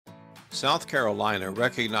South Carolina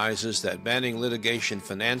recognizes that banning litigation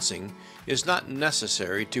financing is not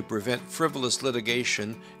necessary to prevent frivolous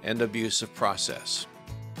litigation and abuse of process.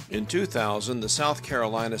 In 2000, the South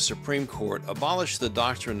Carolina Supreme Court abolished the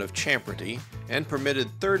doctrine of champerty and permitted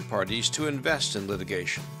third parties to invest in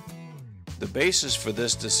litigation. The basis for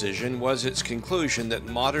this decision was its conclusion that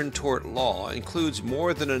modern tort law includes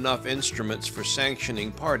more than enough instruments for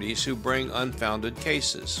sanctioning parties who bring unfounded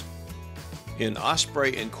cases. In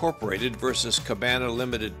Osprey Incorporated versus Cabana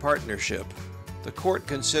Limited Partnership, the court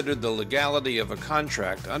considered the legality of a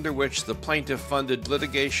contract under which the plaintiff funded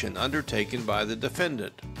litigation undertaken by the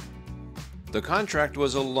defendant. The contract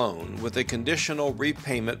was a loan with a conditional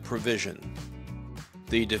repayment provision.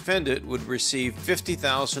 The defendant would receive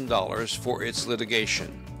 $50,000 for its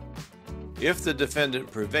litigation. If the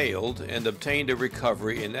defendant prevailed and obtained a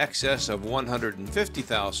recovery in excess of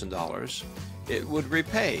 $150,000, it would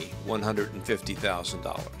repay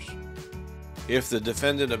 $150,000. If the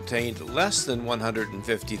defendant obtained less than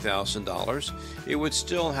 $150,000, it would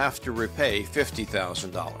still have to repay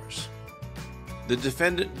 $50,000. The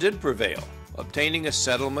defendant did prevail, obtaining a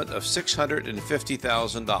settlement of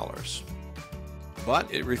 $650,000.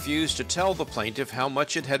 But it refused to tell the plaintiff how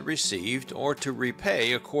much it had received or to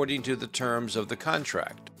repay according to the terms of the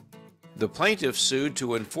contract. The plaintiff sued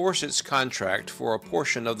to enforce its contract for a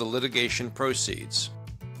portion of the litigation proceeds.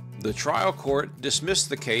 The trial court dismissed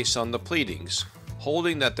the case on the pleadings,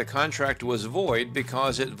 holding that the contract was void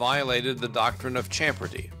because it violated the doctrine of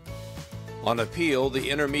champerty. On appeal, the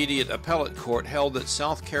Intermediate Appellate Court held that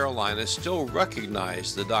South Carolina still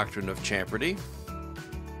recognized the doctrine of champerty,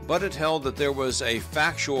 but it held that there was a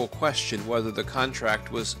factual question whether the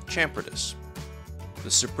contract was champertous.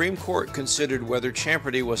 The Supreme Court considered whether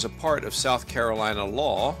champerty was a part of South Carolina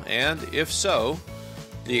law, and, if so,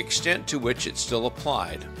 the extent to which it still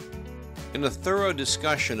applied. In a thorough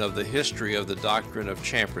discussion of the history of the doctrine of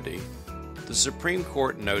champerty, the Supreme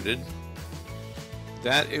Court noted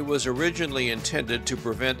that it was originally intended to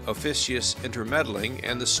prevent officious intermeddling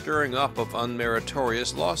and the stirring up of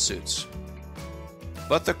unmeritorious lawsuits.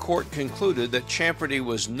 But the court concluded that champerty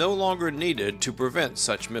was no longer needed to prevent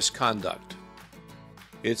such misconduct.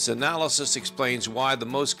 Its analysis explains why the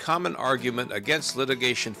most common argument against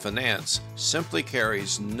litigation finance simply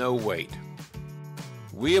carries no weight.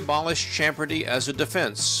 We abolish champerty as a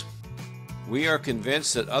defense. We are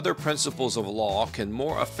convinced that other principles of law can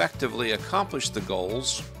more effectively accomplish the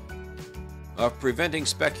goals of preventing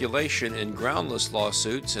speculation in groundless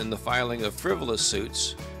lawsuits and the filing of frivolous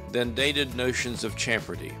suits than dated notions of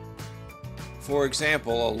champerty. For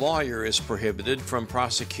example, a lawyer is prohibited from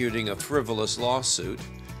prosecuting a frivolous lawsuit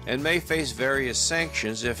and may face various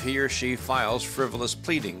sanctions if he or she files frivolous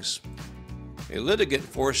pleadings. A litigant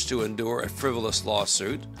forced to endure a frivolous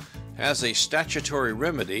lawsuit has a statutory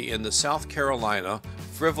remedy in the South Carolina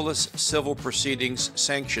Frivolous Civil Proceedings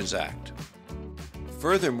Sanctions Act.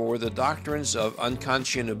 Furthermore, the doctrines of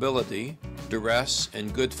unconscionability, duress,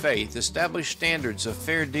 and good faith establish standards of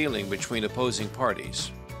fair dealing between opposing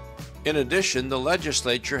parties. In addition, the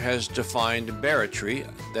legislature has defined barratry,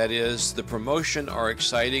 that is, the promotion or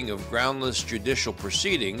exciting of groundless judicial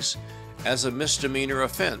proceedings, as a misdemeanor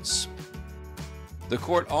offense. The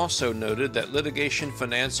court also noted that litigation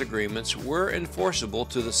finance agreements were enforceable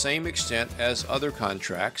to the same extent as other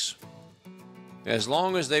contracts, as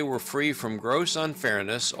long as they were free from gross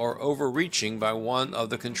unfairness or overreaching by one of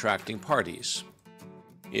the contracting parties.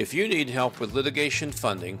 If you need help with litigation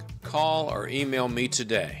funding, call or email me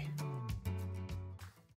today.